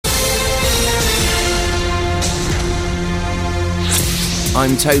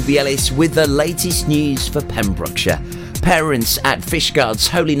I'm Toby Ellis with the latest news for Pembrokeshire. Parents at Fishguard's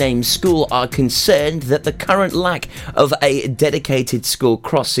Holy Name School are concerned that the current lack of a dedicated school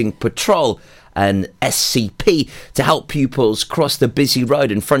crossing patrol, an SCP, to help pupils cross the busy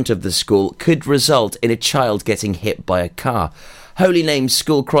road in front of the school could result in a child getting hit by a car. Holy Name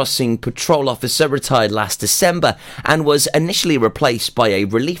School Crossing Patrol Officer retired last December and was initially replaced by a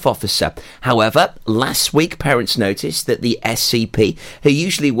relief officer. However, last week parents noticed that the SCP, who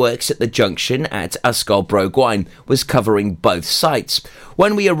usually works at the junction at Ysgol Bro-Gwaun, was covering both sites.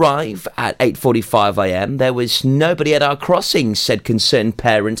 When we arrived at 8:45am, there was nobody at our crossing, said concerned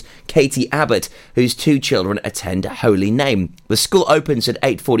parent Katie Abbott, whose two children attend Holy Name. The school opens at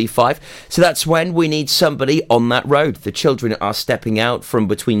 8:45, so that's when we need somebody on that road. The children are stepping out from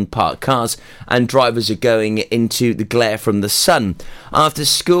between parked cars and drivers are going into the glare from the sun. After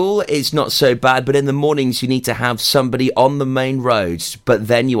school is not so bad, but in the mornings you need to have somebody on the main roads, but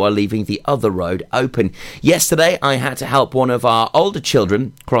then you are leaving the other road open. Yesterday I had to help one of our older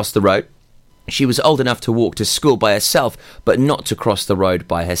children cross the road. She was old enough to walk to school by herself, but not to cross the road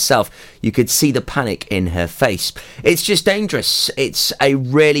by herself. You could see the panic in her face. It's just dangerous. It's a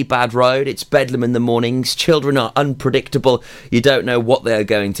really bad road. It's bedlam in the mornings. Children are unpredictable. You don't know what they're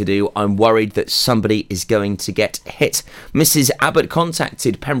going to do. I'm worried that somebody is going to get hit. Mrs. Abbott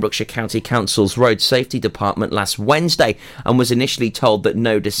contacted Pembrokeshire County Council's Road Safety Department last Wednesday and was initially told that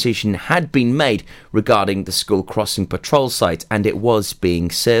no decision had been made regarding the school crossing patrol site and it was being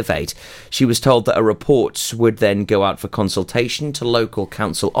surveyed. She was told that a report would then go out for consultation to local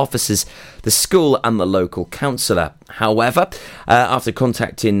council officers, the school and the local councillor. However, after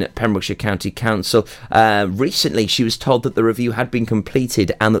contacting Pembrokeshire County Council recently, she was told that the review had been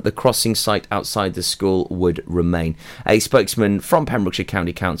completed and that the crossing site outside the school would remain. A spokesman from Pembrokeshire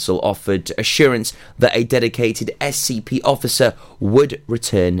County Council offered assurance that a dedicated SCP officer would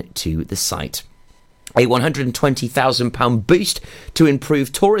return to the site. A £120,000 boost to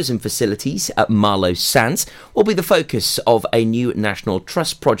improve tourism facilities at Marlow Sands will be the focus of a new National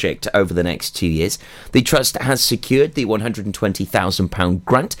Trust project over the next 2 years. The Trust has secured the £120,000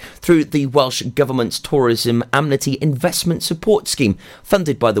 grant through the Welsh Government's Tourism Amnesty Investment Support Scheme,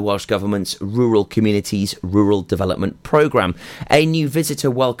 funded by the Welsh Government's Rural Communities Rural Development Programme. A new visitor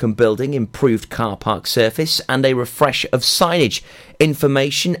welcome building, improved car park surface and a refresh of signage,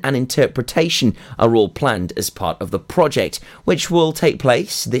 information and interpretation are all planned as part of the project, which will take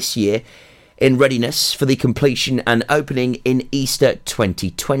place this year in readiness for the completion and opening in Easter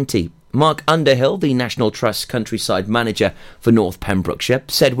 2020. Mark Underhill, the National Trust Countryside Manager for North Pembrokeshire,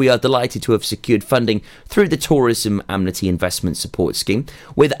 said we are delighted to have secured funding through the Tourism Amnesty Investment Support Scheme.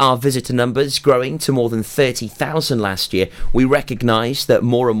 With our visitor numbers growing to more than 30,000 last year, we recognise that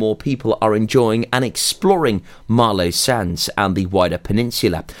more and more people are enjoying and exploring Marlow Sands and the wider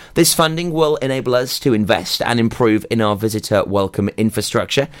peninsula. This funding will enable us to invest and improve in our visitor welcome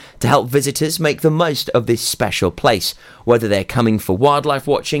infrastructure to help visitors make the most of this special place, whether they're coming for wildlife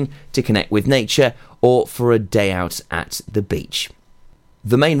watching, to connect with nature, or for a day out at the beach.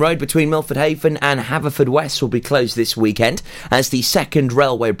 The main road between Milford Haven and Haverfordwest will be closed this weekend as the second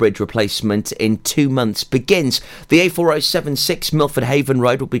railway bridge replacement in 2 months begins. The A4076 Milford Haven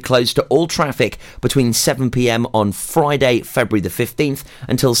Road will be closed to all traffic between 7pm on Friday, February the 15th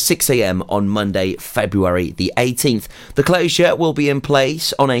until 6am on Monday, February the 18th. The closure will be in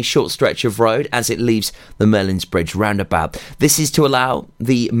place on a short stretch of road as it leaves the Merlin's Bridge roundabout. This is to allow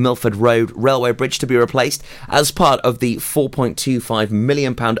the Milford Road Railway Bridge to be replaced as part of the £4.25 million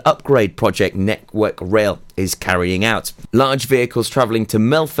upgrade project Network Rail is carrying out. Large vehicles travelling to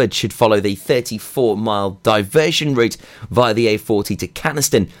Milford should follow the 34-mile diversion route via the A40 to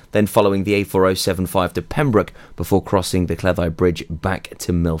Caniston, then following the A4075 to Pembroke before crossing the Cleddau Bridge back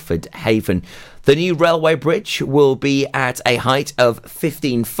to Milford Haven. The new railway bridge will be at a height of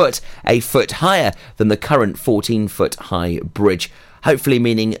 15 foot, a foot higher than the current 14-foot high bridge, hopefully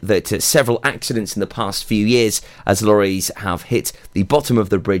meaning that several accidents in the past few years as lorries have hit the bottom of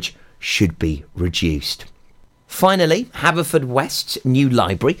the bridge should be reduced. Finally, Haverfordwest's new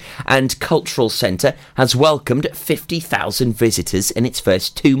library and cultural centre has welcomed 50,000 visitors in its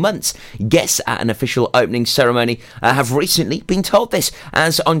first 2 months. Guests at an official opening ceremony have recently been told this,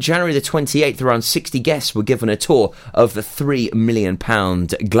 as on January the 28th, around 60 guests were given a tour of the £3 million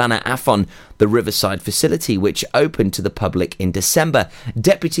Glana Afon. the Riverside facility, which opened to the public in December.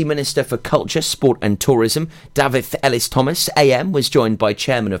 Deputy Minister for Culture, Sport and Tourism, David Ellis-Thomas, AM, was joined by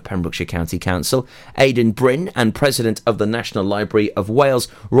Chairman of Pembrokeshire County Council, Aidan Bryn, and President of the National Library of Wales,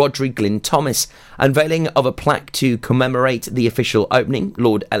 Rodri Glyn Thomas. Unveiling of a plaque to commemorate the official opening,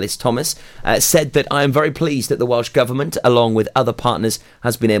 Lord Ellis-Thomas said that I am very pleased that the Welsh Government, along with other partners,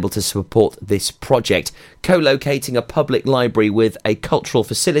 has been able to support this project. Co-locating a public library with a cultural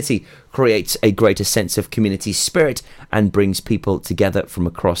facility creates a greater sense of community spirit and brings people together from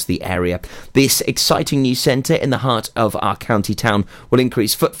across the area. This exciting new centre in the heart of our county town will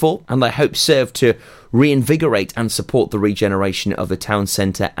increase footfall and I hope serve to reinvigorate and support the regeneration of the town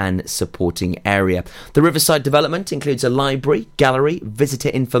centre and supporting area. The Riverside development includes a library, gallery, visitor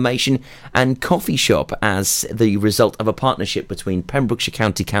information and coffee shop as the result of a partnership between Pembrokeshire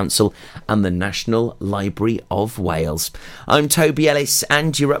County Council and the National Library of Wales. I'm Toby Ellis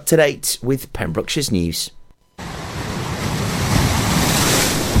and you're up to date with Pembrokeshire's news.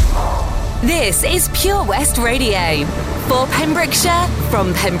 This is Pure West Radio. For Pembrokeshire,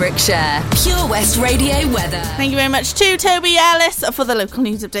 from Pembrokeshire. Pure West Radio weather. Thank you very much to Toby Ellis for the local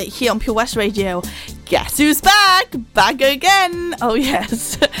news update here on Pure West Radio. Guess who's back? Back again. Oh,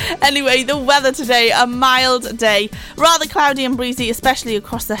 yes. Anyway, the weather today, a mild day. Rather cloudy and breezy, especially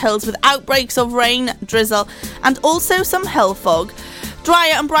across the hills with outbreaks of rain, drizzle, and also some hill fog.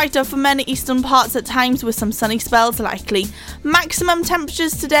 Drier and brighter for many eastern parts at times with some sunny spells likely. Maximum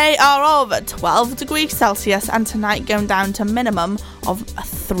temperatures today are of 12 degrees Celsius and tonight going down to minimum of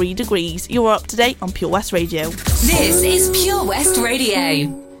 3 degrees. You're up to date on Pure West Radio. This is Pure West Radio.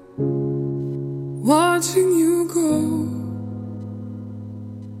 Watching you go,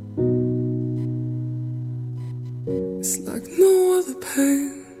 it's like no other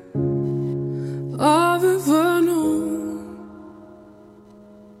pain I've ever known.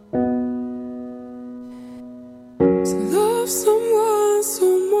 To love someone so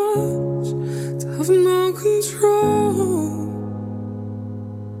much, to have no control.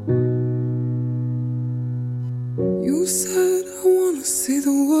 You said I wanna see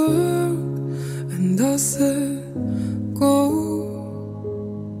the world, and I said go.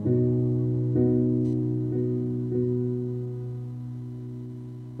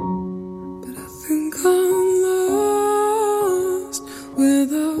 But I think I'm lost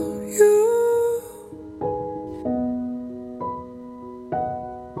without you.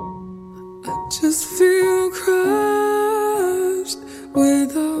 Just feel crushed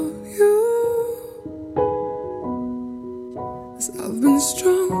without you. 'Cause I've been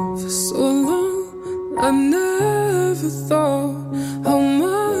strong for so long, I never thought how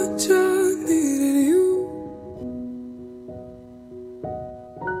much I needed you.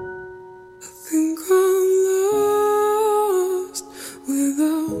 I think I'm lost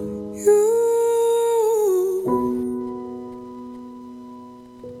without you.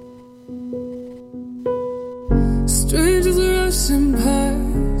 Strangers rushing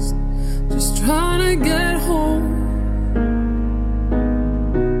past, just trying to get home.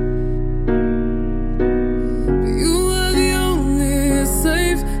 You are the only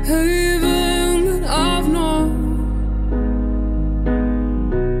safe haven that I've known.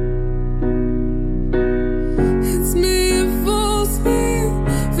 It's me, it falls me,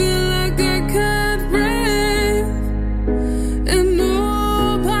 feel like I can't breathe, and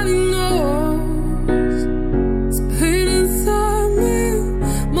nobody knows. Pain inside me,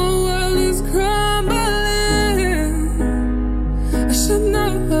 my world is crumbling.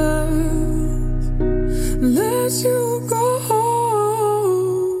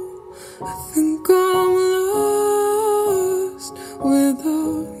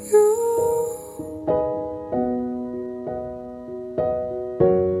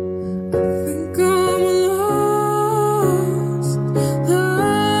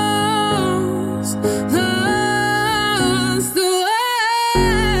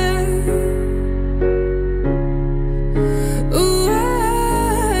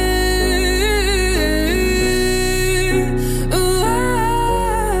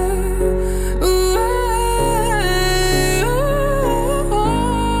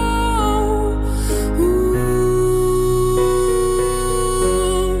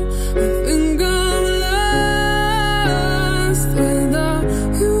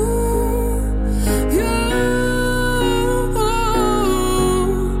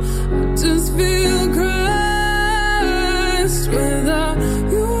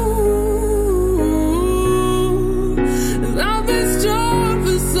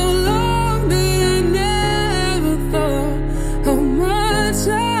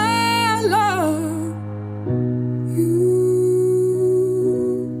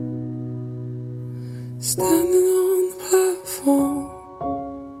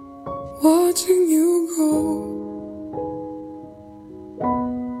 watching you go.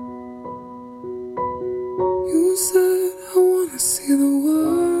 You said I wanna see the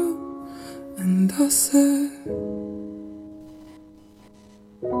world, and I said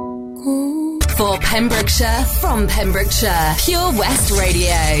go. For Pembrokeshire, from Pembrokeshire, Pure West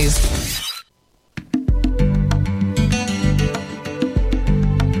Radio.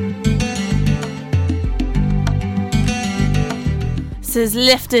 This is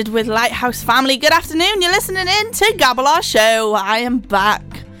Lifted with Lighthouse Family. Good afternoon, you're listening in to Gabrielle Show. I am back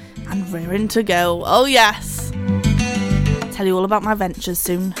and raring to go. Oh yes, tell you all about my ventures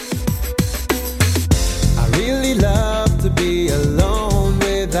soon. I really love to be alone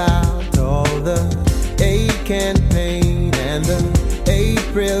without all the ache and pain and the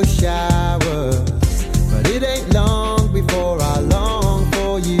April showers. But it ain't long before I long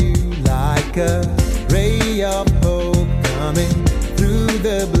for you, like a ray of hope coming through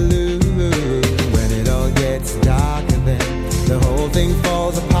the blue. When it all gets dark and then the whole thing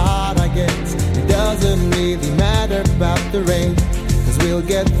falls apart, I guess it doesn't really matter about the rain, 'cause we'll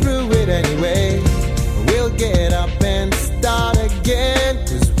get through it anyway. We'll get up and start again,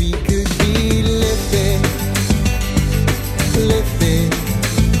 'cause we could be lifted, lifted,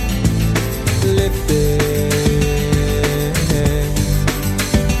 lifted.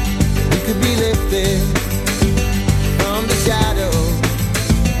 We could be lifted from the shadow.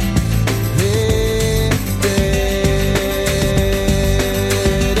 Lifted.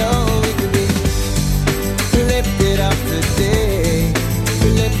 Oh, we could be lifted up today,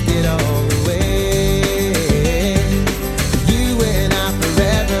 lifted all the way.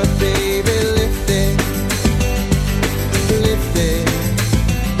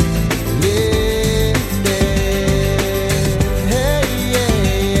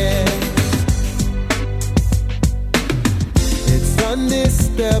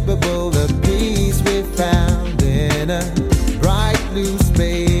 The peace we found in a bright blue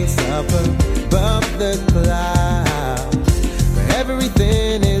space up above the clouds, where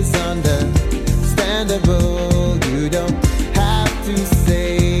everything is understandable. You don't have to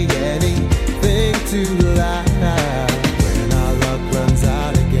say anything too loud. When our luck runs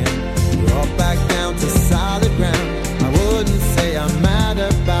out again, we're all back down to solid ground. I wouldn't say I'm mad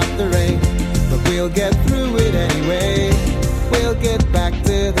about the rain, but we'll get through it anyway. We'll get back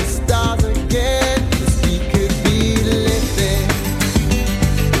to the stars again, 'cause we could be lifted,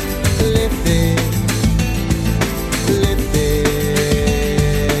 lifted, lifted.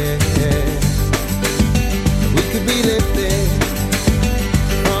 We could be lifted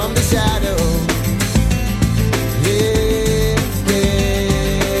from the shadow, lifted.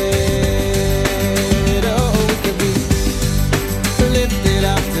 Oh, we could be lifted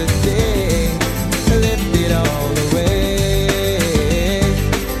up today, lifted all the way.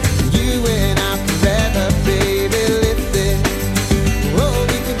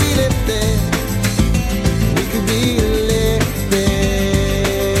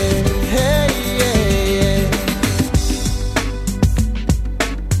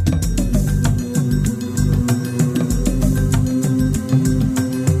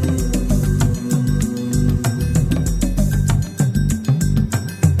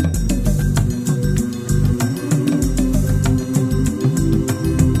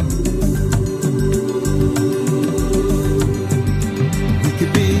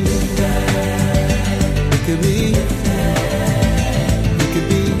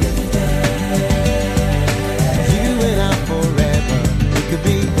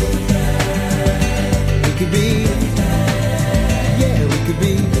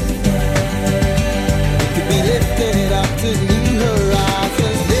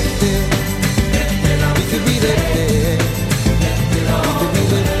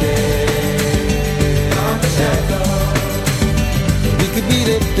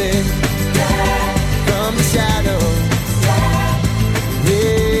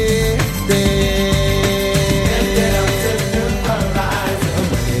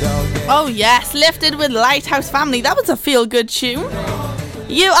 Yes, Lifted with Lighthouse Family. That was a feel-good tune.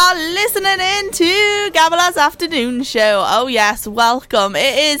 You are listening in to Gabrielle's Afternoon Show. Oh yes, welcome.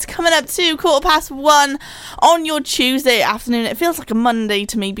 It is coming up to 1:15 on your Tuesday afternoon. It feels like a Monday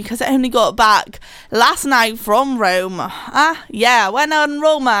to me because I only got back last night from Rome. Yeah, went on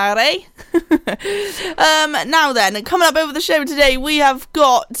Roma, eh? Now then, coming up over the show today, we have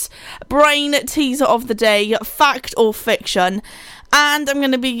got Brain Teaser of the Day, Fact or Fiction, And I'm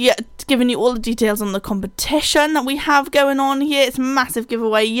going to be giving you all the details on the competition that we have going on here. It's a massive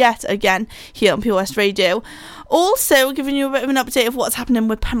giveaway yet again here on Pure West Radio. Also giving you a bit of an update of what's happening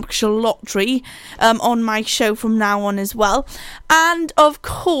with Pembrokeshire Lottery on my show from now on as well. And of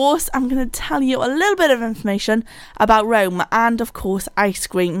course I'm going to tell you a little bit of information about Rome and of course ice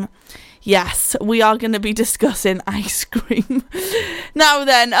cream. Yes, we are going to be discussing ice cream. Now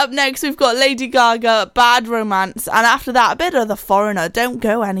then, up next we've got Lady Gaga, Bad Romance, and after that a bit of The Foreigner. Don't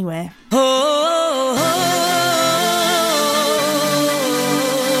go anywhere.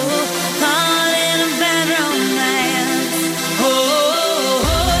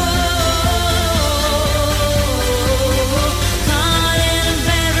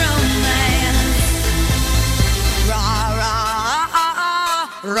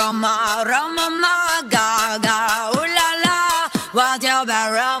 Roma, Roma, ma, Gaga, ooh la la, what's your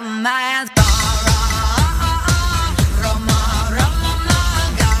bad romance?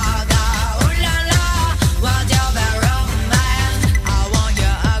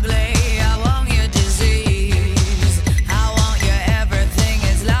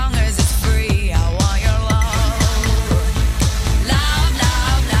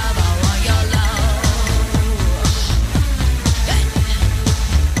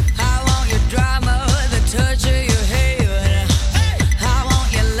 Drama, the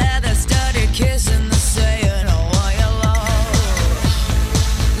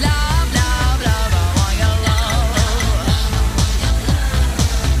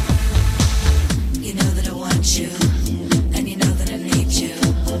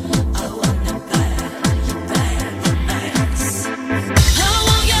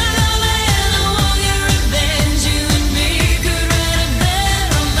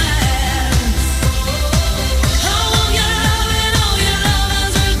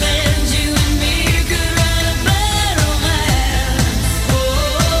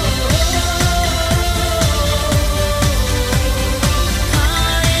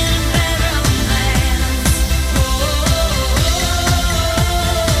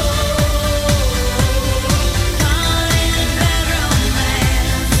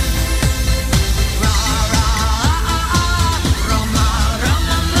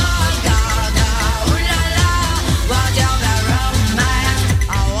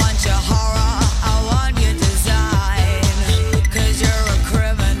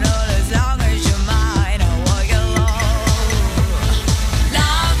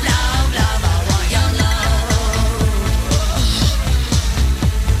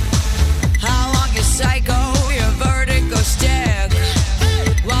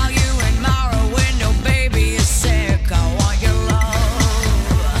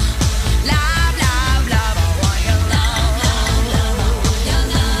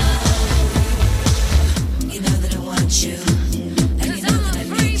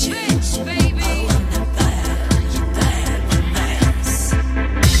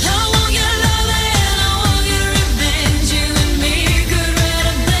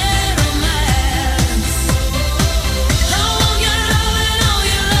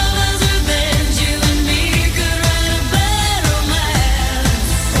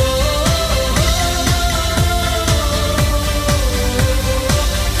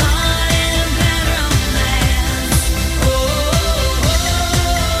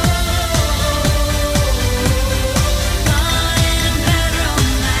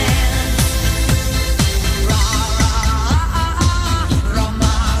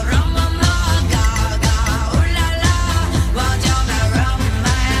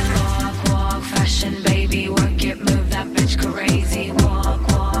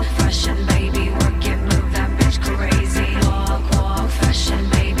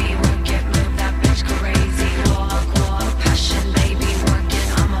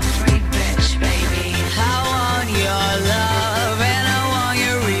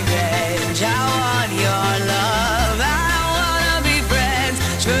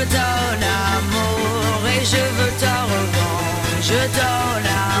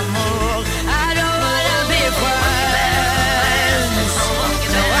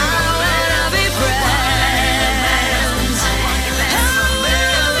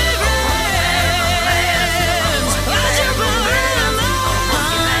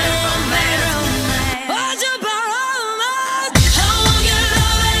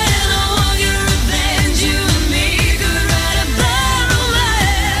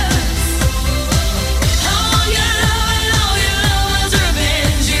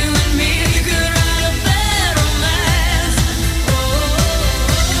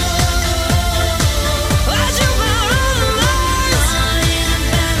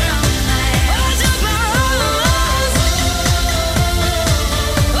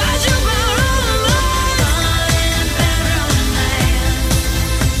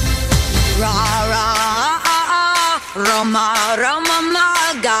Roma,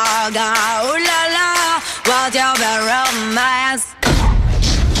 Roma, Gaga, ooh la la, what's your bad romance?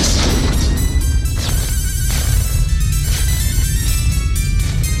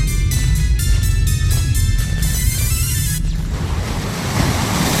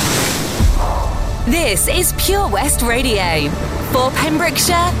 This is Pure West Radio for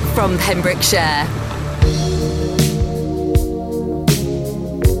Pembrokeshire from Pembrokeshire.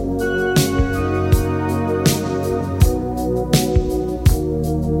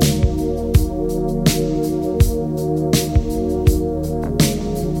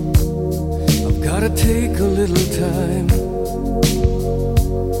 I've gotta take a little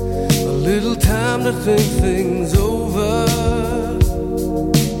time to think things over.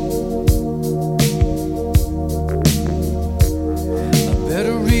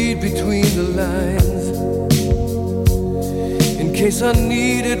 Between the lines, in case I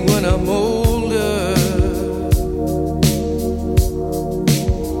need it when I'm older.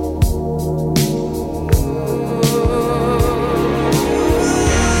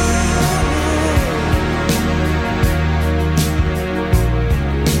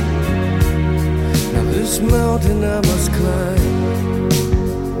 Now this mountain I must climb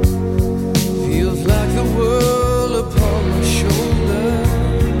feels like the world upon my shoulder.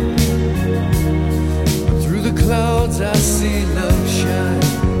 Clouds I see love shine.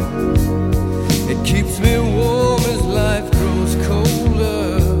 It keeps me warm as life grows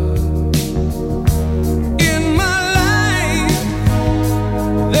colder. In my life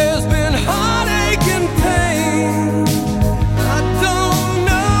there's been heartache and pain. I don't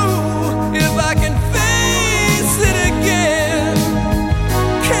know if I can face it again.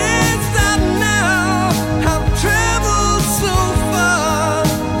 Can't stop now, I've traveled so far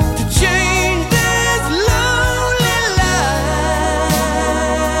to change this love.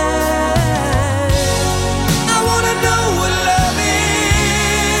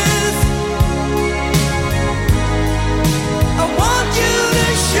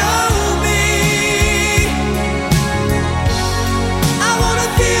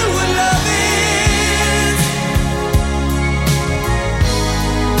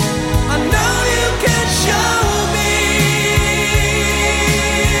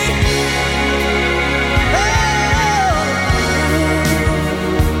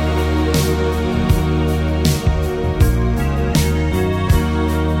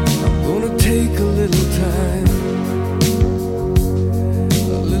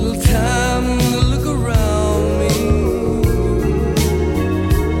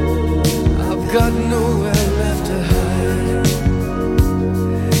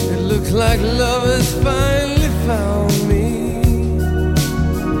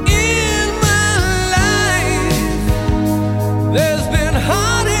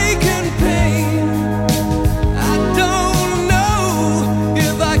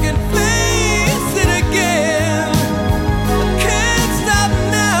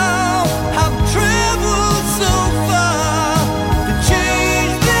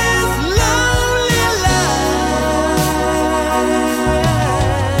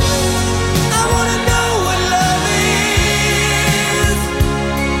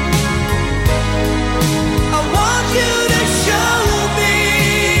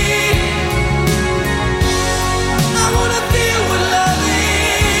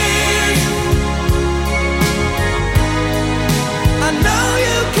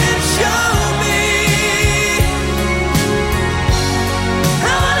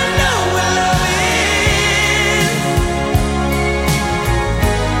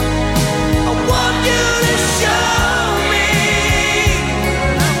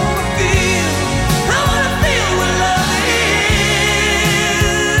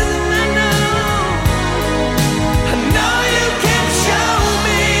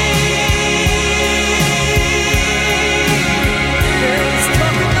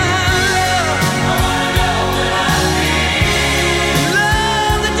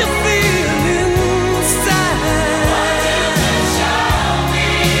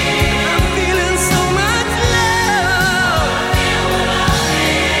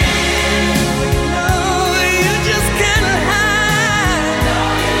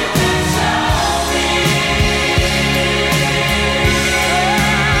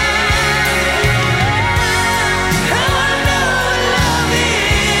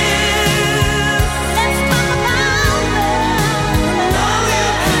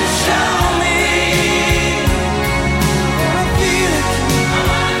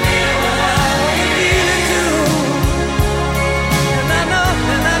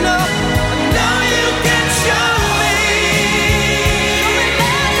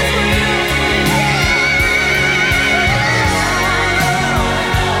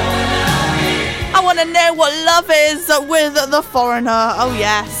 what love is with The Foreigner. Oh,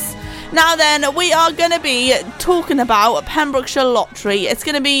 yes. Now then, we are going to be talking about Pembrokeshire Lottery. It's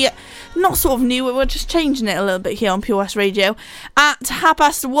going to be not sort of new, we're just changing it a little bit here on Pure West Radio. At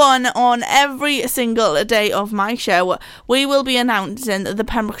 1:30 on every single day of my show, we will be announcing the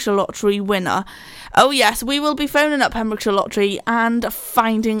Pembrokeshire Lottery winner. Oh yes, we will be phoning up Pembrokeshire Lottery and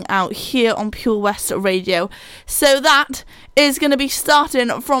finding out here on Pure West Radio. So that is going to be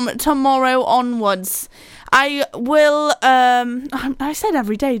starting from tomorrow onwards. I will, I said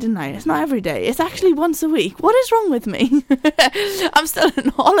every day, didn't I? It's not every day. It's actually once a week. What is wrong with me? I'm still in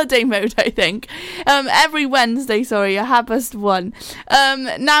holiday mode, I think. Every Wednesday, 1:30.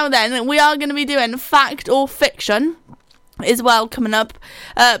 Now then, we are going to be doing fact or fiction as well coming up.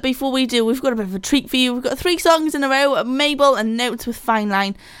 Before we do, we've got a bit of a treat for you. We've got 3 songs in a row, Mabel and Notes with Fine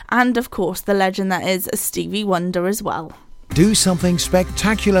Line, and of course the legend that is Stevie Wonder as well. Do something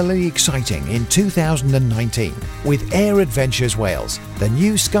spectacularly exciting in 2019 with Air Adventures Wales, the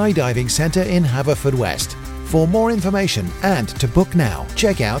new skydiving centre in Haverfordwest. For more information and to book now,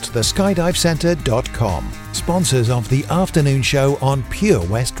 check out theskydivecentre.com. Sponsors of the afternoon show on Pure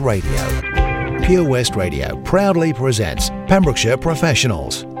West Radio. Pure West Radio proudly presents Pembrokeshire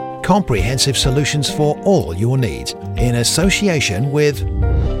Professionals. Comprehensive solutions for all your needs in association with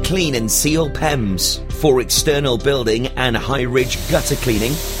Clean and Seal PEMS, for external building and high-ridge gutter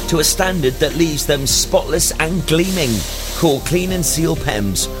cleaning to a standard that leaves them spotless and gleaming. Call Clean and Seal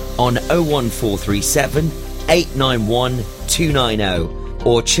PEMS on 01437 891 290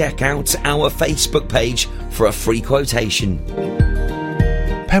 or check out our Facebook page for a free quotation.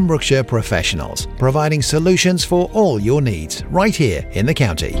 Pembrokeshire Professionals, providing solutions for all your needs right here in the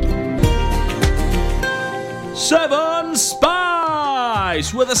county. 7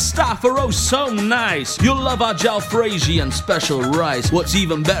 Spice, where the staff are oh so nice. You'll love our jalfrezi and special rice. What's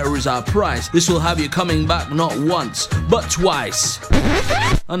even better is our price. This will have you coming back not once, but twice.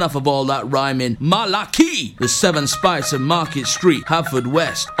 Enough of all that rhyming. Malaki! The 7 Spice of Market Street,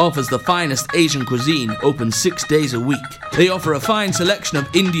 Haverfordwest, offers the finest Asian cuisine, open 6 days a week. They offer a fine selection of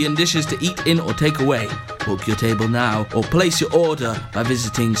Indian dishes to eat in or take away. Book your table now or place your order by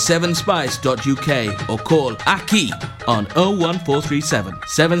visiting 7spice.uk or call Aki on 01437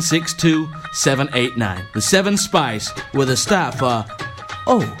 762 789. The 7 Spice, where the staff are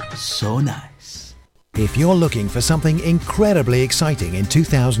oh so nice. If you're looking for something incredibly exciting in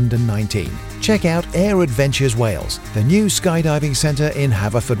 2019, check out Air Adventures Wales, the new skydiving centre in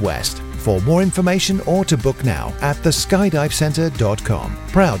Haverfordwest. For more information or to book now at theskydivecentre.com.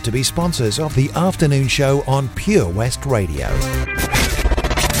 Proud to be sponsors of the afternoon show on Pure West Radio.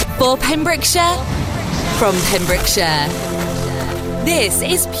 For Pembrokeshire, from Pembrokeshire, this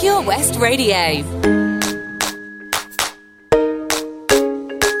is Pure West Radio.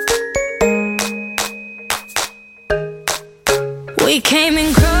 We came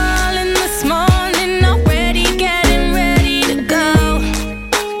in crawling this morning, already getting ready to go.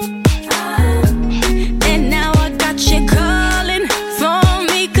 And now I got you calling for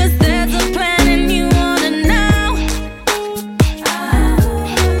me, 'cause there's a plan and you wanna know.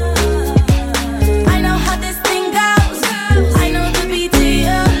 I know how this thing goes. I know the beat to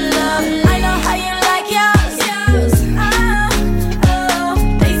your love. I know how you like yours.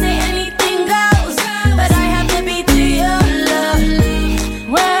 They say anything goes, but I have the beat to your love.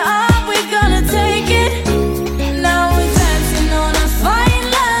 Where are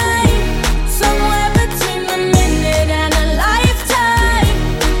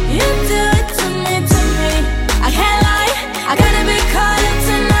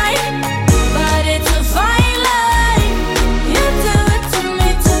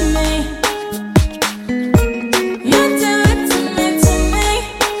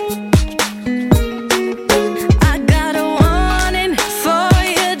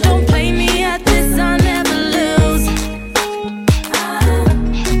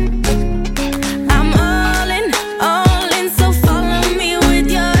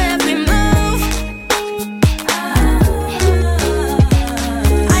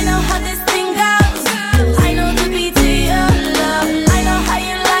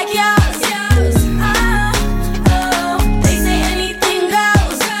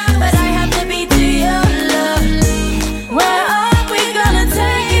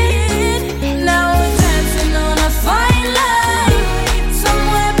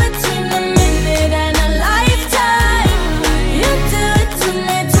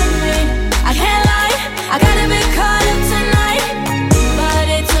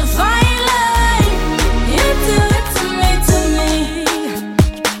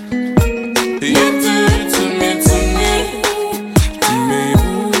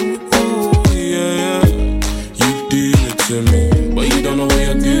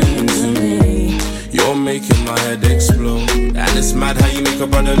a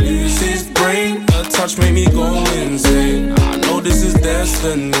brother lose his brain. A touch made me go insane. I know this is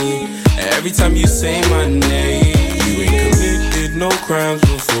destiny. Every time you say my name, you ain't committed no crimes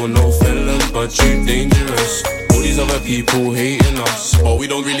before, no felon, but you dangerous. All these other people hating us, but we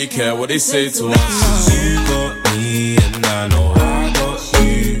don't really care what they say to us. 'Cause you got me and I know I got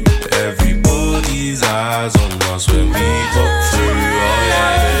you. Everybody's eyes on us when we got through. Oh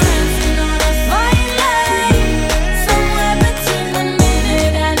yeah.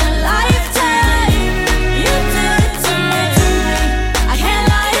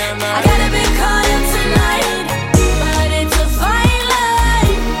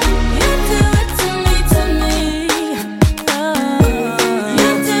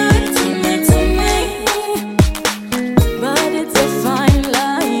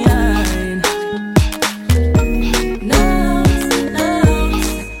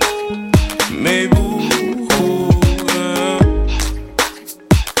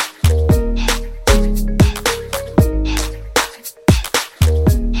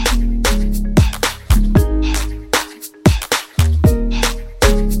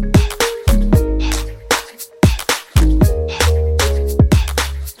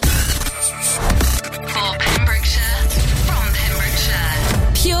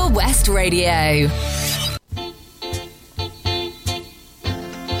 Radio.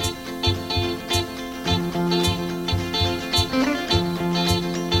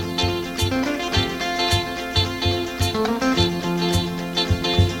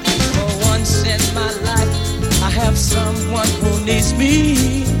 Someone who needs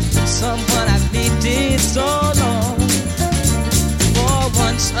me, someone I've needed so long. For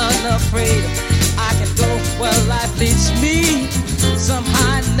once unafraid, I can go where life leads me.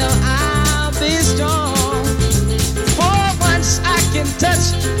 Somehow I know I'll be strong. For once I can touch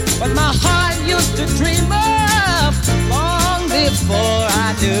what my heart used to dream of long before I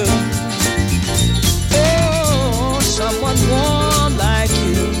do. Oh, someone warm like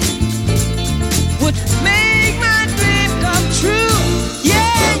you would make my dream come true.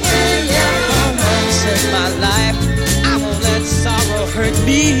 Yeah, yeah, yeah. For once in my life, I won't let sorrow hurt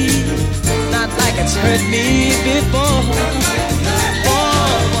me, not like it's hurt me before. For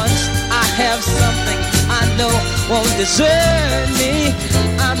once I have something I know won't desert me.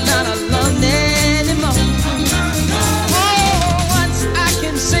 I'm not alone anymore. For once I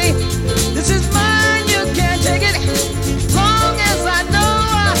can say, this is mine, you can't take it. Long as I know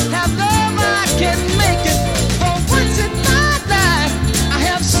I have love, I can make it. For once in my life, I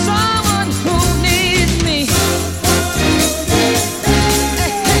have someone who needs me.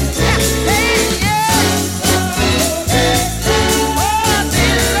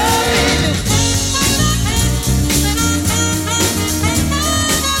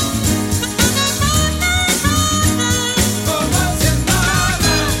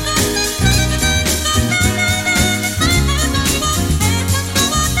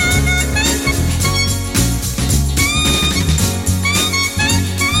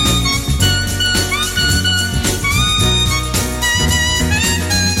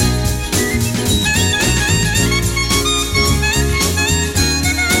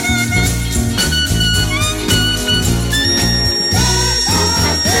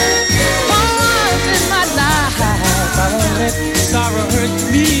 Sorrow hurt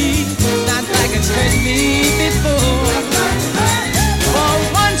me, not like it's hurt me before. For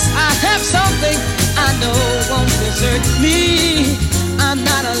once I have something I know won't desert me. I'm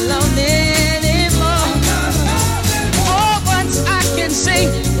not alone anymore. For once I can say,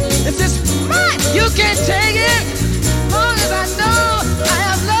 this is mine, you can't take it. Long as I know I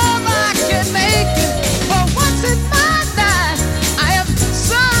have love, I can make it. For once in my life, I have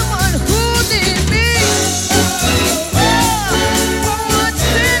someone who needs me.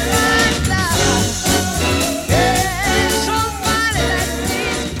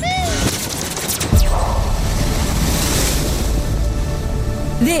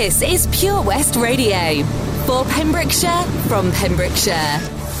 This is Pure West Radio for Pembrokeshire from Pembrokeshire.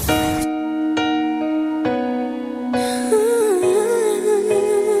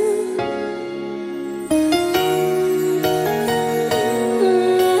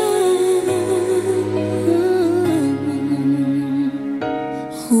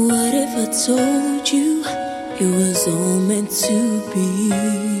 What if I told you it was all meant to be?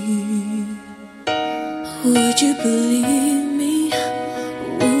 Would you believe me?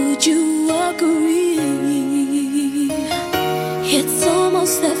 Would you agree? It's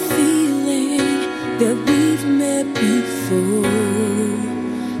almost that feeling that we've met before.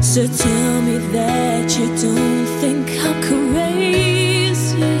 So tell me that you don't think I'm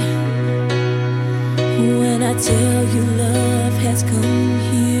crazy when I tell you love has come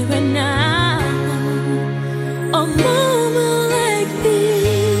here and now. A moment like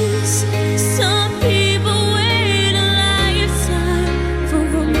this, some people wait a lifetime for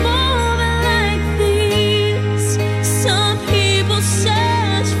a moment like this. Some people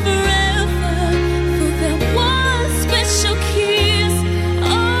search forever for that one special kiss.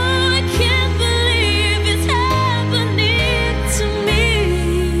 Oh, I can't believe it's happening to me.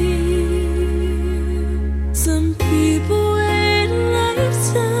 Some people wait a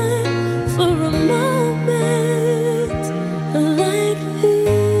lifetime for a moment like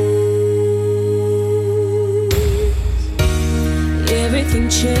this. Everything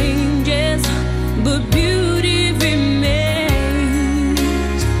changes, but beauty remains.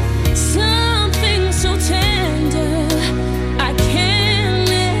 Something so tender I can't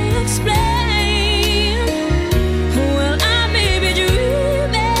explain. Well, I may be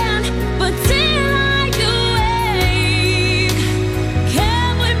dreaming, but till I awake,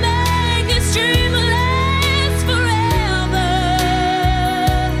 can we make this dream last forever?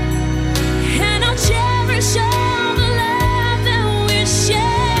 And I'll cherish all the love that we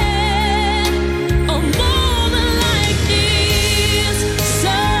share. A moment like this,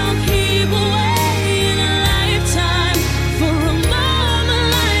 some people wait a lifetime for a moment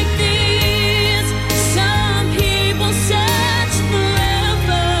like this. Some people search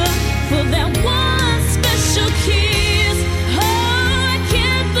forever for that one special kiss. Oh, I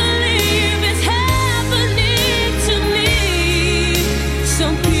can't believe it's happening to me.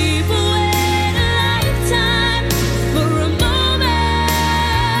 Some people wait a lifetime for a moment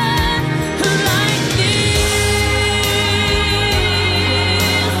like this.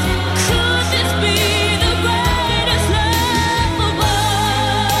 Could this be the greatest love of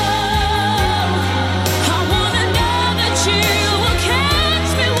all? I wanna know that you will catch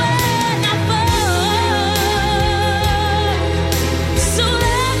me when I fall. So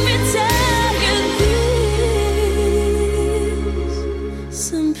let me tell you this.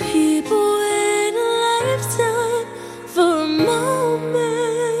 Some people wait a lifetime for a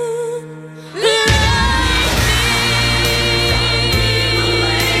moment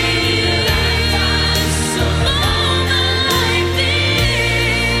like this.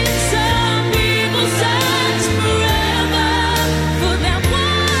 Some people search forever for that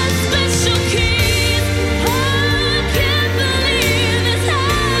one special kiss. Oh, I can't believe it's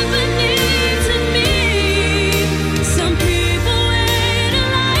happening to me. Some people wait a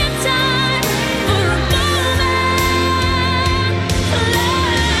lifetime for a moment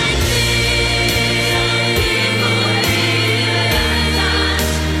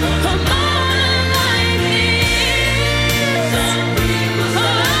like this.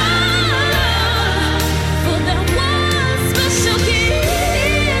 For that one special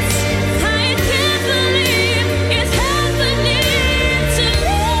kiss, I can't believe it's happening to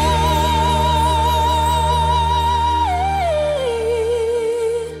me.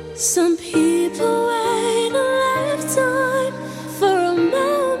 Some people wait a lifetime for a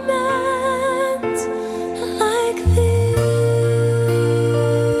moment like this.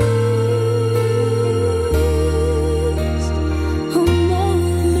 A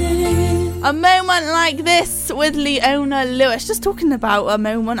moment. A moment like this with Leona Lewis. Just talking about a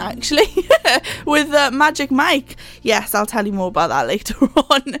moment, actually, with Magic Mike. Yes, I'll tell you more about that later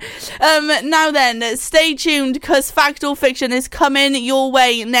on. Now then, stay tuned, because Fact or Fiction is coming your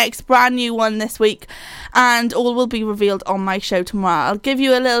way next. Brand new one this week. And all will be revealed on my show tomorrow. I'll give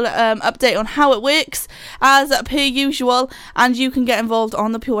you a little update on how it works, as per usual. And you can get involved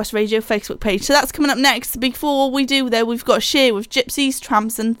on the Pure West Radio Facebook page. So that's coming up next. Before we do, though, we've got Share with Gypsies,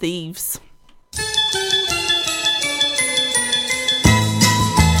 Tramps and Thieves.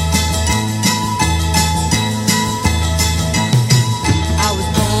 I was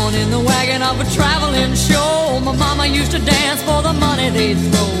born in the wagon of a traveling show. My mama used to dance for the money they'd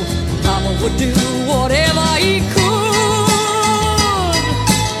throw. Papa would do whatever he could.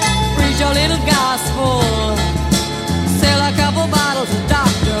 Preach a little gospel, sell a couple bottles of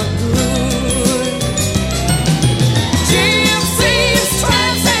Dr. Good. Gypsies,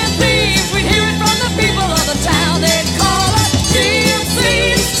 tramps and thieves, we'd hear it from the people of the town. They'd call us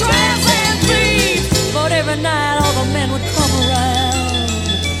gypsies, tramps and thieves. But every night all the men would come around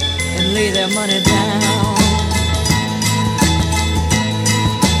and lay their money down.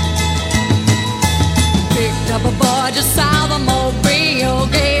 Picked up a boy just south of Mobile,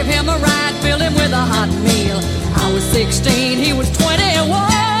 gave him a ride, filled him with a hot meal. I was 16, he was 21.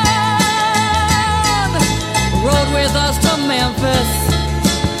 Rode with us to Memphis,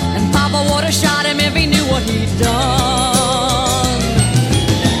 and Papa would have shot him if he knew what he'd done.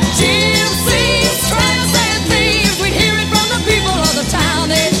 Gypsies, tramps and thieves, we'd hear it from the people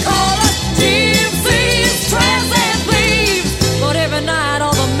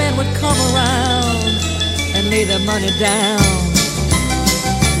money down.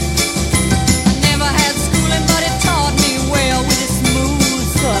 I never had schooling, but it taught me well with its smooth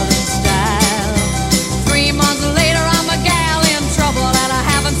southern style. 3 months later, I'm a gal in trouble, and I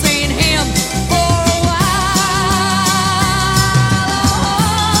haven't seen him for a while.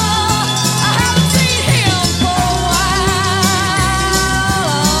 I haven't seen him for a while.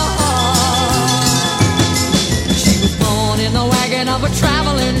 She was born in the wagon of a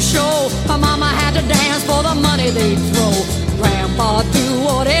traveling show. Her mama had to dance for the money they'd throw. Grandpa do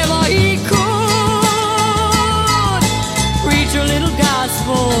whatever he could, preach a little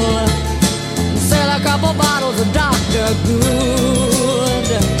gospel, sell a couple bottles of Dr. Good.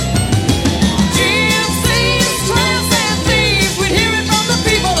 GMC's tramps and thieves, we'd hear it from the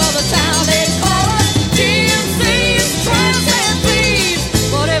people of the town. They'd call us GMC's tramps and thieves.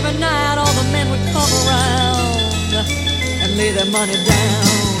 But every night all the men would come around and lay their money down.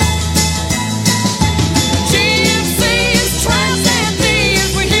 GMC's tramps and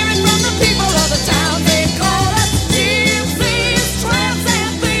thieves, we hear it from the people of the town. They call us GMC's tramps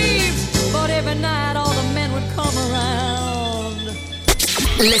and thieves. But every night all the men would come around.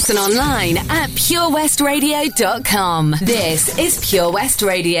 Listen online at purewestradio.com. This is Pure West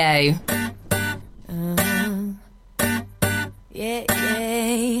Radio. Yeah, yeah.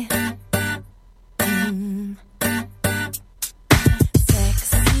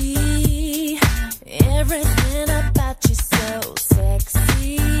 Sexy, everything about you so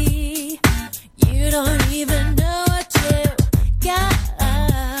sexy. You don't even know what you got.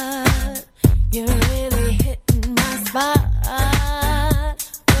 You're really hitting my spot.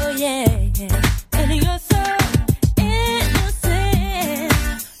 Oh yeah, yeah. And you're so innocent.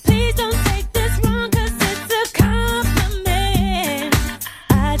 Please don't take this wrong, 'cause it's a compliment.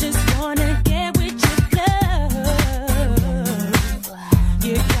 I just wanna get with your love.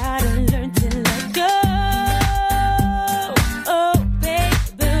 You gotta learn to let go. Oh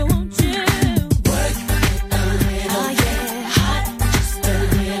baby, won't you work it a little, oh, yeah, hot, just a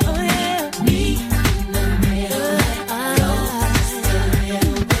little, oh yeah, me in the middle, let go, just a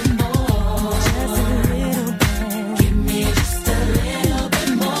little bit more, just a little bit, give me just a little bit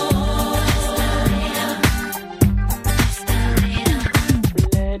more,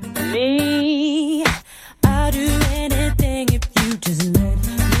 let me, I'll do anything if you just let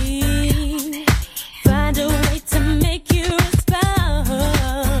me find a way to make you respond.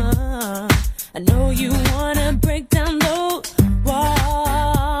 I know you wanna break down those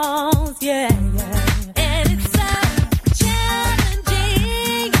walls, yeah, yeah. And it's so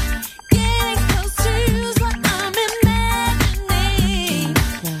challenging, getting close to you's what I'm imagining.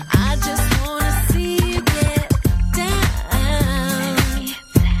 I just wanna see you get down.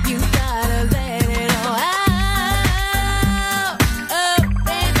 You gotta let it all out. Oh,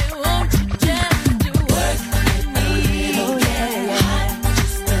 baby, won't you just do work with me? Oh, yeah, hot,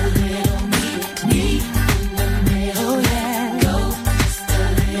 just a little me in the middle. Oh, yeah, go just a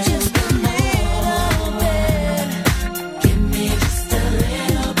little bit. Give me just a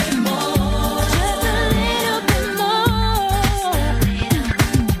little bit more. Just a little bit more.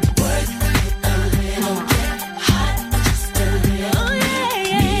 Work it a little, get hot, just a little. Oh,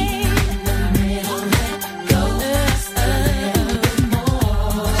 yeah, yeah. In the middle, let go just a little bit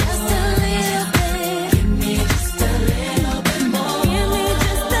more. Just a little bit. Give me just a little bit more. Give me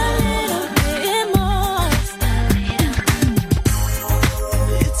just a little bit more.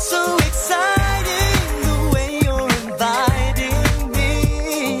 It's so exciting the way you're inviting me.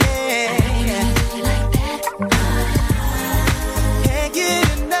 Yeah. Can't get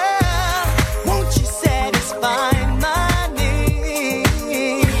enough. Won't you satisfy my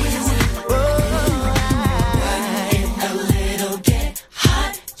needs? Oh, a little, get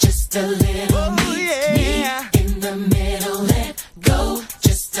hot, just a little. Oh, yeah. In the middle, let go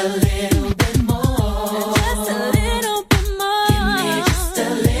just a little bit more. Just a little bit more. Give me just a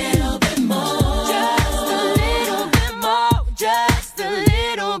little bit more. Just a little bit more. Just a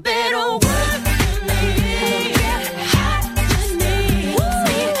little bit of work with me. Get hot with me.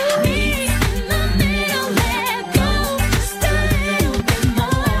 Me in the middle, let go. Just a little bit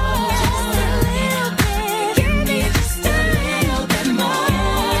more. Just a little bit. Give me just a little bit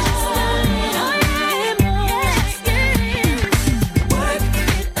more. Just a little bit more.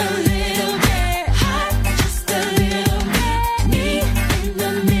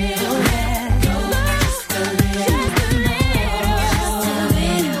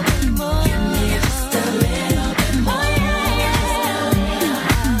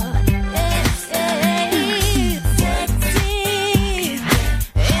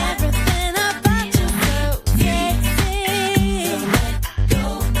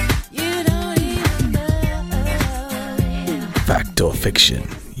 fiction?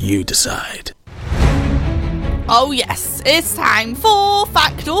 You decide. Oh yes, it's time for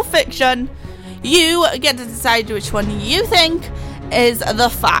fact or fiction. You get to decide which one you think is the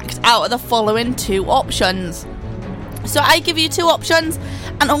fact out of the following two options. So I give you two options,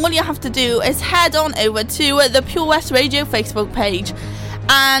 and all you have to do is head on over to the Pure West Radio Facebook page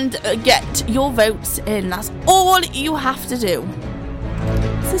and get your votes in. That's all you have to do.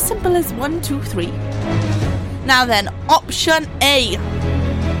 It's as simple as 1, 2, 3. Now then, option A.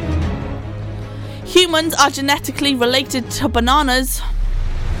 Humans are genetically related to bananas.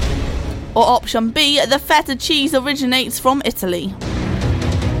 Or option B, the feta cheese originates from Italy.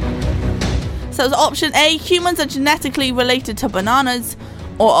 So it's option A, humans are genetically related to bananas.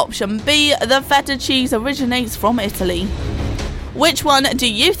 Or option B, the feta cheese originates from Italy. Which one do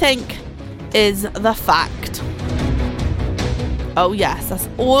you think is the fact? Oh yes, that's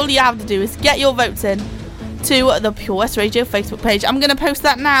all you have to do is get your votes in to the Pure West Radio Facebook page. I'm going to post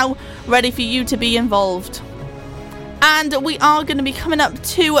that now, ready for you to be involved. And we are going to be coming up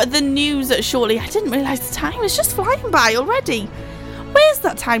to the news shortly. I didn't realise the time was just flying by already. Where's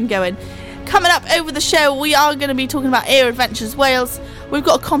that time going? Coming up over the show, we are going to be talking about Air Adventures Wales. We've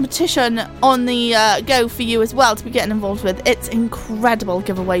got a competition on the go for you as well to be getting involved with. It's incredible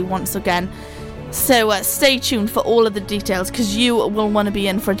giveaway once again. So stay tuned for all of the details, because you will want to be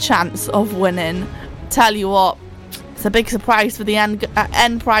in for a chance of winning. Tell you what, it's a big surprise for the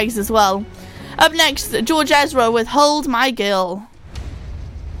end prize as well. Up next, George Ezra with Hold My Girl.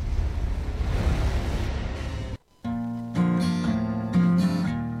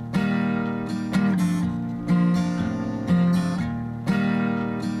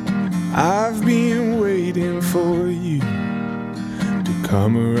 I've been waiting for you to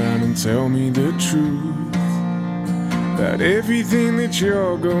come around and tell me the truth about everything that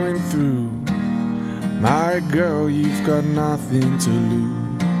you're going through. My girl, you've got nothing to lose.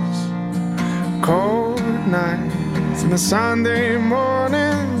 Cold nights and the Sunday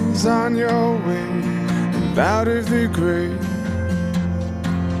mornings on your way and out of the grave.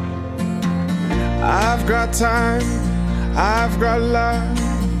 I've got time, I've got love,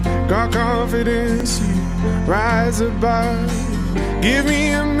 got confidence, you rise above. Give me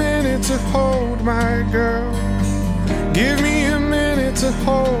a minute to hold my girl. Give me a minute to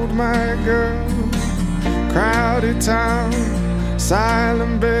hold my girl. Crowded town,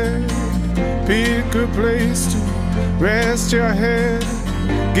 silent bed, pick a place to rest your head.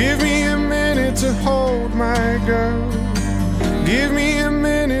 Give me a minute to hold my girl. Give me a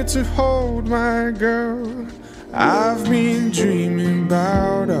minute to hold my girl. I've been dreaming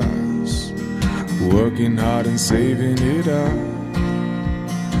about us, working hard and saving it up.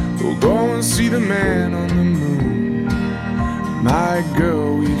 We'll go and see the man on the moon. My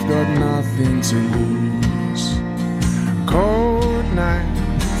girl, we've got nothing to lose. Cold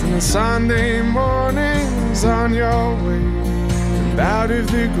nights and the Sunday mornings on your way and out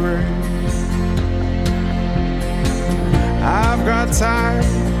of the grave. I've got time,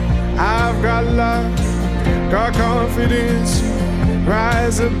 I've got love, got confidence,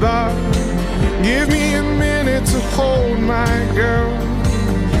 rise above. Give me a minute to hold my girl.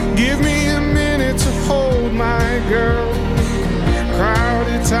 Give me a minute to hold my girl.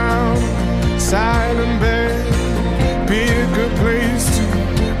 Crowded town, silent bed, pick a place to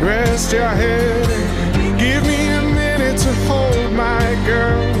rest your head. Give me a minute to hold my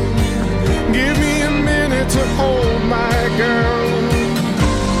girl. Give me a minute to hold my girl.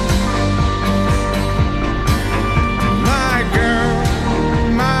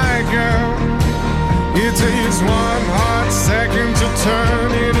 It takes one hot second to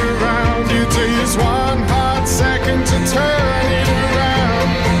turn it around. It takes one hot second to turn it around.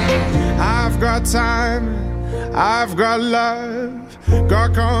 I've got time, I've got love,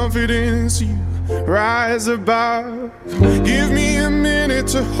 got confidence, you rise above. Give me a minute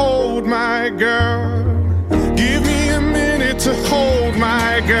to hold my girl. Give me a minute to hold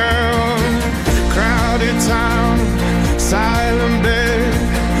my girl. Crowded town, silent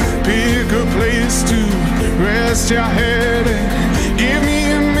bed, pick a place to rest your head. Give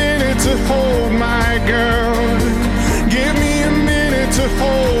me a minute to hold my girl. Give me a minute to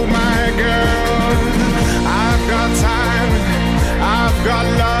hold my girl. I've got time, I've got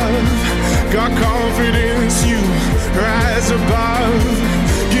love, got confidence, you rise above.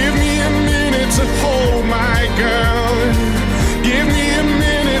 Give me a minute to hold my girl. Give me a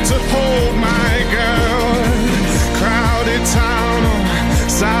minute to hold my girl. Crowded town,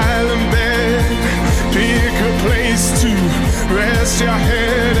 silent bed, pick a place to rest your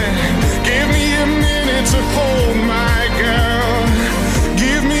head. Give me a minute to hold my girl.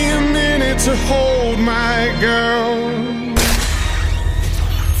 Give me a minute to hold my girl.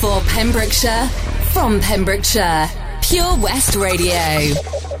 For Pembrokeshire, from Pembrokeshire, Pure West Radio.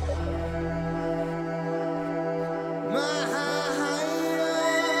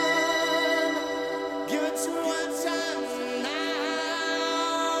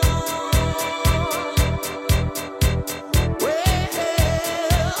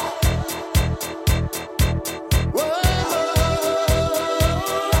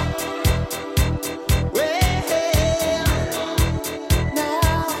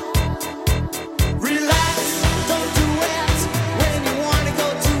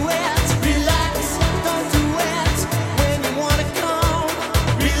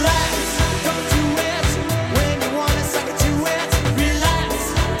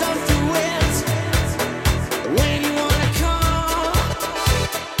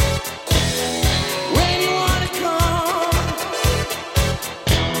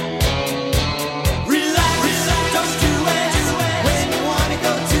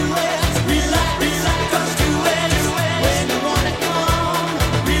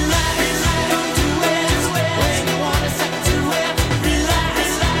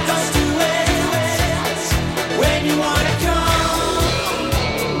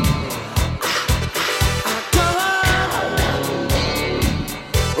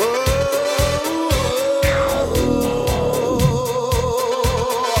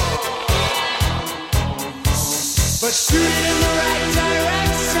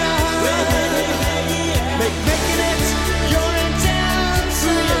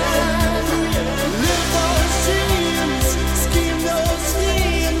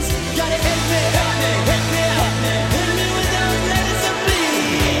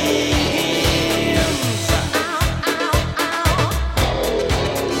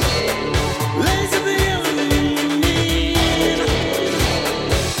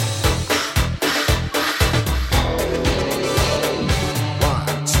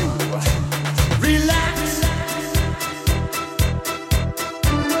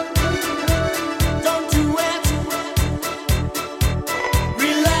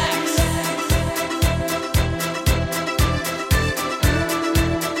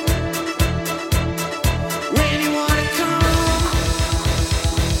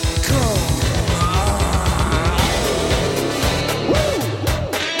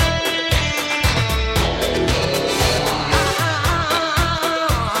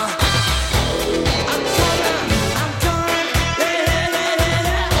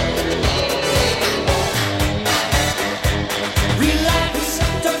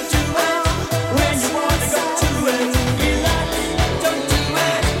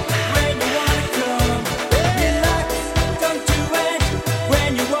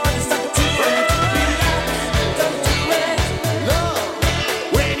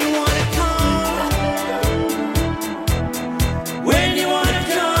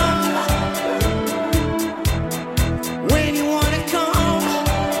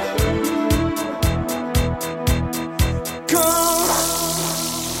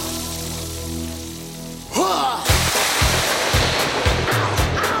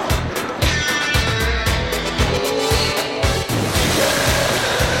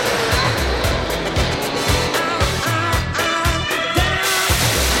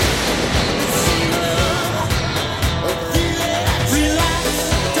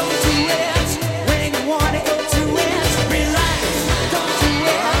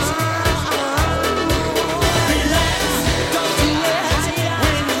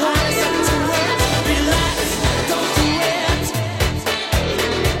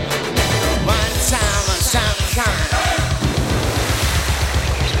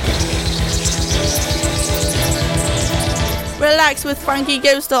 Relax with Frankie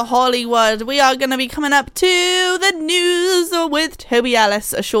Goes to Hollywood. We are going to be coming up to the news with Toby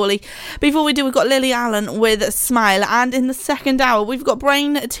Ellis shortly. Before we do, we've got Lily Allen with Smile, and in the second hour we've got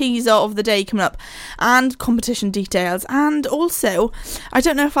Brain Teaser of the Day coming up and competition details, and also I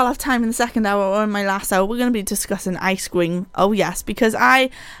don't know if I'll have time in the second hour or in my last hour, we're going to be discussing ice cream. Oh yes, because I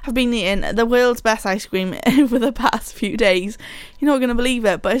have been eating the world's best ice cream over the past few days. You're not going to believe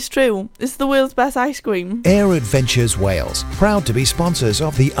it, but it's true. It's the world's best ice cream. Air Adventures Wales, proud to be sponsors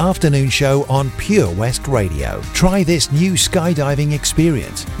of the afternoon show on Pure West Radio. Try this new skydiving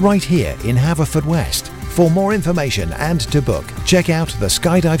experience right here in Haverfordwest. For more information and to book, check out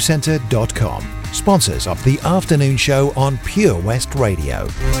theskydivecentre.com. Sponsors of the afternoon show on Pure West Radio.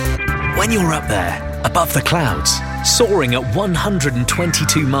 When you're up there, above the clouds, soaring at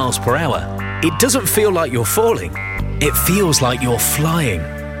 122 miles per hour, it doesn't feel like you're falling. It feels like you're flying.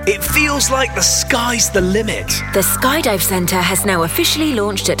 It feels like the sky's the limit. The Skydive Centre has now officially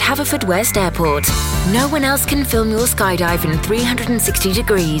launched at Haverfordwest Airport. No one else can film your skydive in 360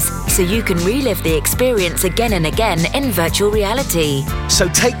 degrees, so you can relive the experience again and again in virtual reality. So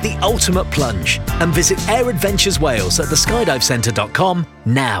take the ultimate plunge and visit Air Adventures Wales at theskydivecentre.com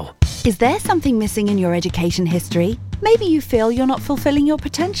now. Is there something missing in your education history? Maybe you feel you're not fulfilling your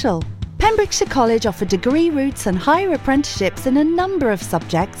potential. Pembrokeshire College offer degree routes and higher apprenticeships in a number of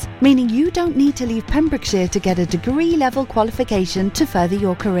subjects, meaning you don't need to leave Pembrokeshire to get a degree-level qualification to further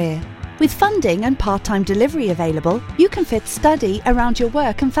your career. With funding and part-time delivery available, you can fit study around your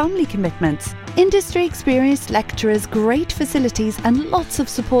work and family commitments. Industry-experienced lecturers, great facilities and lots of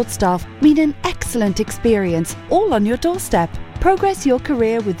support staff mean an excellent experience, all on your doorstep. Progress your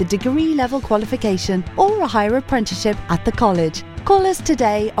career with the degree-level qualification or a higher apprenticeship at the college. Call us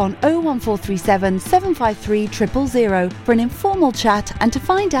today on 01437 753 000 for an informal chat and to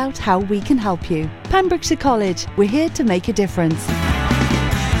find out how we can help you. Pembrokeshire College, we're here to make a difference.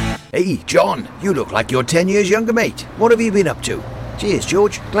 Hey, John, you look like you're 10 years younger, mate. What have you been up to? Cheers,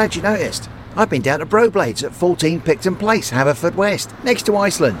 George. Glad you noticed. I've been down to Broblades at 14 Picton Place, Haverfordwest, next to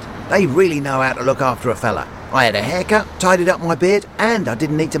Iceland. They really know how to look after a fella. I had a haircut, tidied up my beard, and I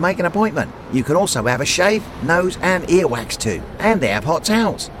didn't need to make an appointment. You can also have a shave, nose and ear wax too. And they have hot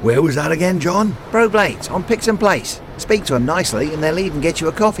towels. Where was that again, John? Broblades on Picton Place. Speak to them nicely and they'll even get you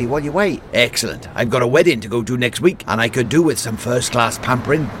a coffee while you wait. Excellent. I've got a wedding to go to next week and I could do with some first-class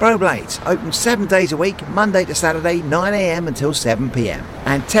pampering. Broblades, open 7 days a week, Monday to Saturday, 9 a.m. until 7 p.m.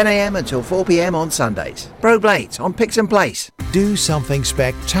 and 10 a.m. until 4 p.m. on Sundays. Broblades on Picton Place. Do something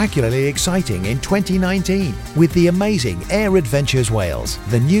spectacularly exciting in 2019 with the amazing Air Adventures Wales,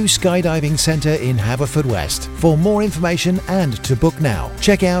 the new skydiving centre in Haverfordwest. For more information and to book now,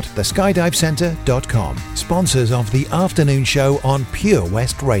 check out theskydivecentre.com. Sponsors of the afternoon show on Pure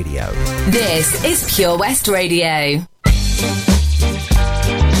West Radio. This is Pure West Radio.